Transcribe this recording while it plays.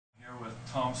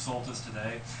Tom Solis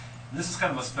today. And this is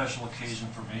kind of a special occasion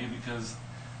for me because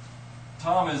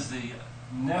Tom is the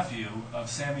nephew of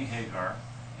Sammy Hagar,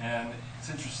 and it's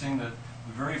interesting that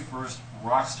the very first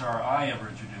rock star I ever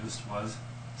introduced was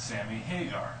Sammy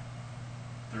Hagar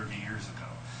 30 years ago.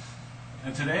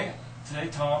 And today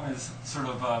Tom has sort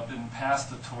of been passed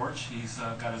the torch. He's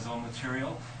got his own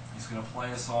material. He's going to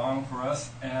play a song for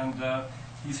us, and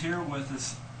he's here with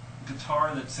this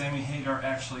guitar that Sammy Hagar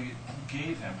actually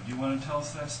gave him. Do you want to tell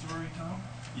us that story, Tom?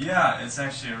 Yeah, it's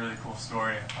actually a really cool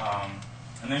story.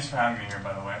 And thanks for having me here,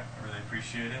 by the way. I really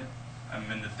appreciate it. I'm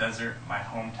in the desert, my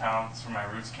hometown. That's where my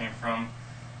roots came from.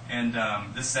 And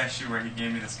this is actually where he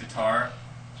gave me this guitar,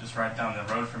 just right down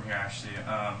the road from here, actually.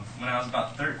 When I was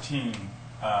about 13,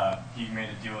 he made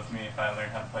a deal with me if I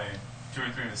learned how to play 2 or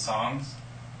 3 of the songs.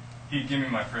 He'd give me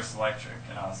my first electric,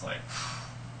 and I was like,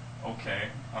 okay,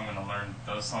 I'm going to learn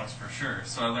those songs for sure.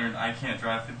 So I learned I Can't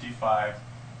Drive 55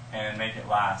 and Make It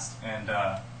Last. And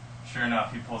sure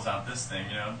enough, he pulls out this thing,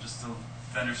 you know, just a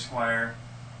Fender Squire.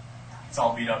 It's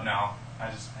all beat up now. I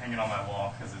just hang it on my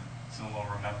wall because it's a little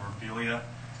memorabilia.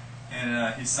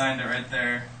 And he signed it right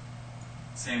there,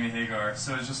 Sammy Hagar.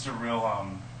 So it's just a real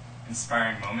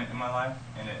inspiring moment in my life,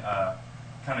 and it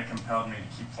kind of compelled me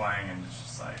to keep playing, and it's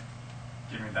just like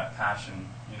give me that passion,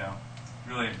 you know.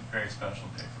 Really a very special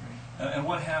day for me. And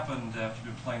what happened after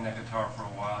you've been playing that guitar for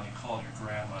a while and you called your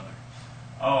grandmother?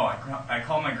 Oh, I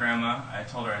called my grandma. I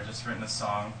told her I'd just written a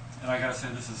song. And I gotta say,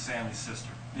 this is Sammy's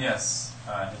sister. Yes.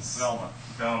 Velma.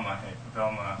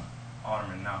 Velma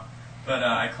Otterman now. But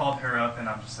I called her up and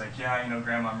I'm just like, yeah, you know,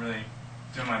 Grandma, I'm really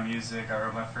doing my music. I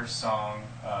wrote my first song.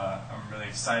 I'm really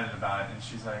excited about it. And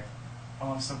she's like,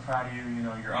 oh, I'm so proud of you. You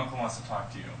know, your uncle wants to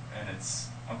talk to you. And it's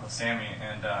Uncle Sammy.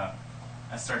 And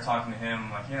I started talking to him.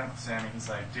 I'm like, yeah, Uncle Sammy. He's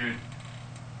like, dude,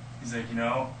 he's like, you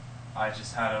know, I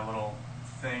just had a little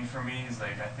thing for me. He's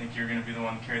like, I think you're going to be the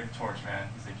one to carry the torch, man.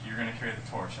 He's like, you're going to carry the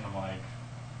torch. And I'm like,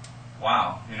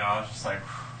 wow. You know, I was just like,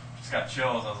 just got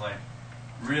chills. I was like,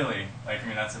 really? Like, I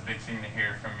mean, that's a big thing to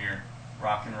hear from your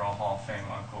Rock and Roll Hall of Fame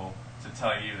uncle, to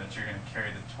tell you that you're going to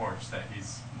carry the torch that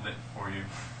he's lit for you.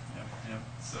 Yep.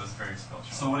 So it's very special.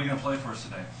 So what are you going to play for us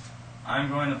today? I'm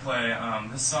going to play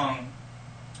this song.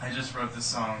 I just wrote this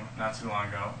song not too long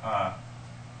ago.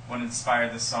 What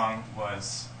inspired this song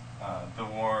was the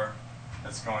war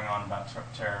that's going on about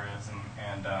terrorism,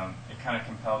 and it kind of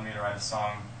compelled me to write a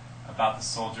song about the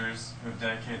soldiers who have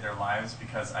dedicated their lives,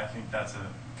 because I think that's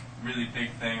a really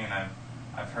big thing, and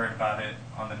I've heard about it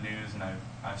on the news, and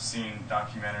I've seen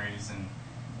documentaries, and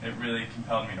it really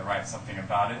compelled me to write something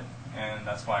about it, and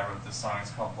that's why I wrote this song.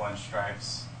 It's called Blood and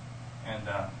Stripes, and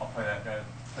I'll play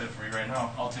it for you right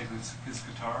now. I'll take his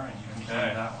guitar and you can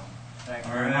play that one. Thank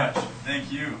you All very right. much.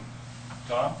 Thank you.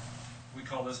 Tom, we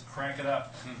call this Crank It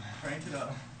Up. Crank it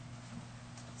up.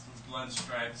 This one's Blood and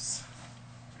Stripes.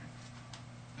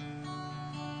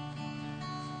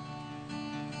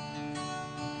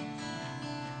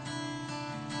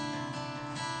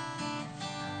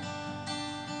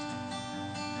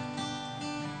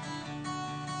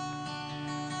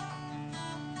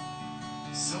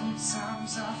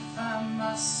 Sometimes I find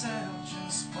myself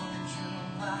just wondering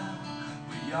why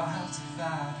we all have to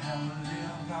fight how we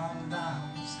live our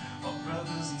lives, our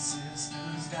brothers and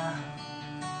sisters down.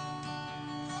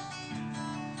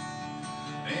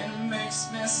 And it makes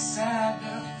me sad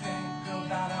to think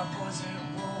about our boys at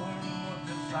war and what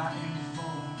they're fighting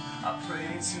for. I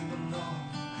pray to the Lord,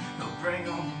 He'll bring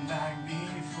them back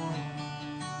before.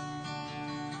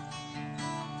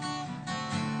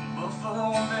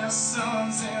 For their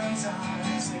sons and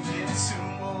daughters, they get too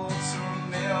old to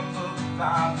remember the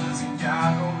fathers, and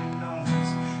God only knows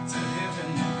to heaven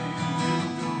they will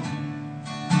go.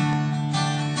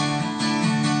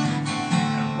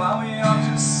 And while we all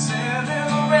just sit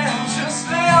and just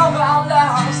live our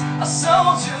lives, our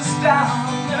soldiers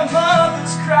down, their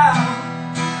mothers cry.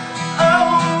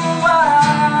 Oh, why?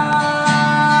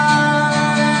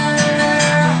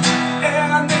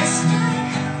 And they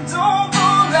stay, don't go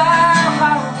loud.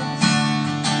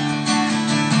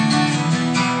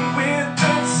 With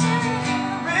the tear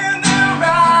in their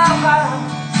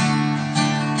eyes,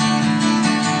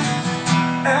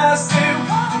 as they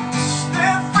watch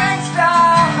their friends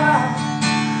die.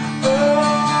 Oh,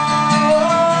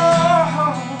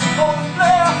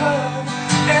 blood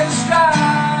and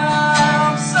strife.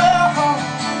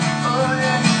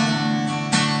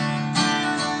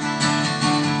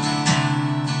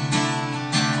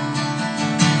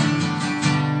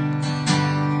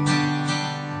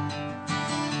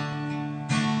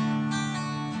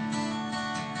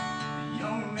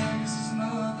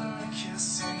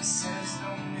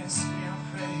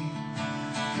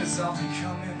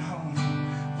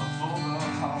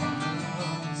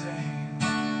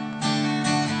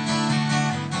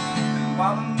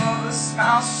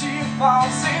 Now she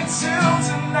falls into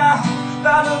denial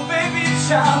that her baby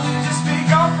child will just be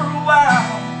gone for a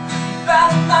while.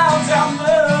 About a mile down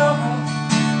the road,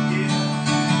 yeah.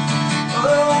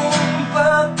 Oh,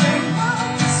 but they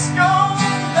must go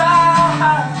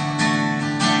by,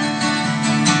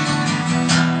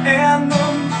 and the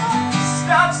mother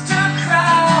starts to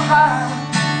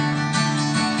cry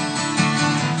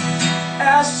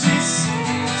as she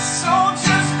sees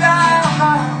soldiers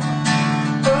die.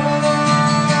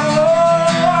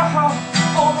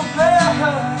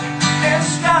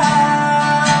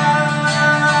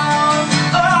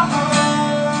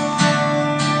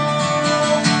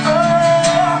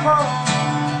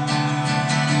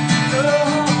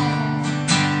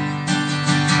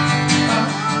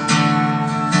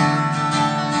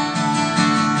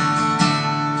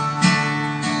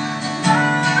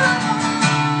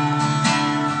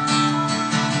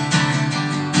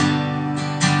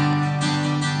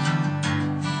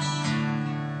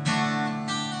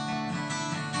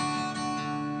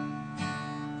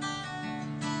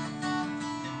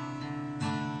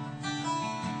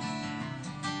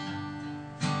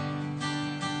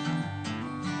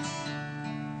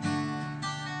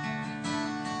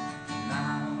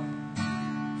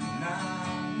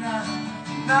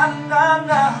 Na na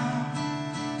na,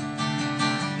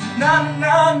 na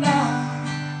na na,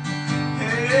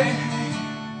 hey,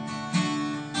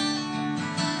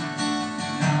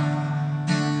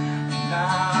 na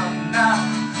na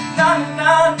na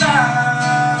na na,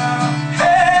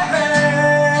 hey,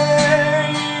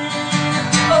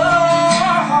 oh,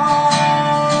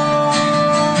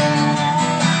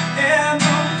 and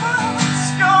the months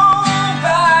go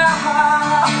by,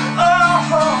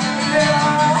 oh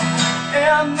yeah.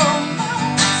 And the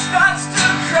moon starts to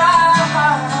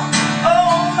cry.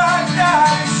 Oh my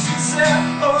God, she said,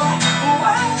 oh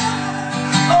wow,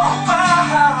 oh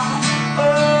wow, oh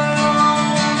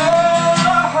no,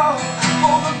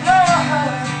 for the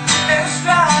blood and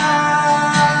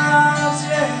strives,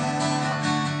 yeah,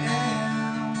 yeah.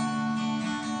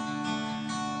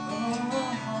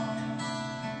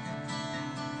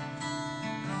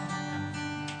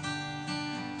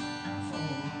 For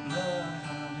the blood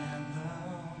and the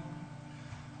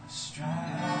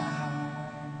strives.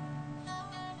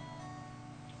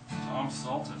 Tom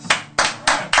Solis.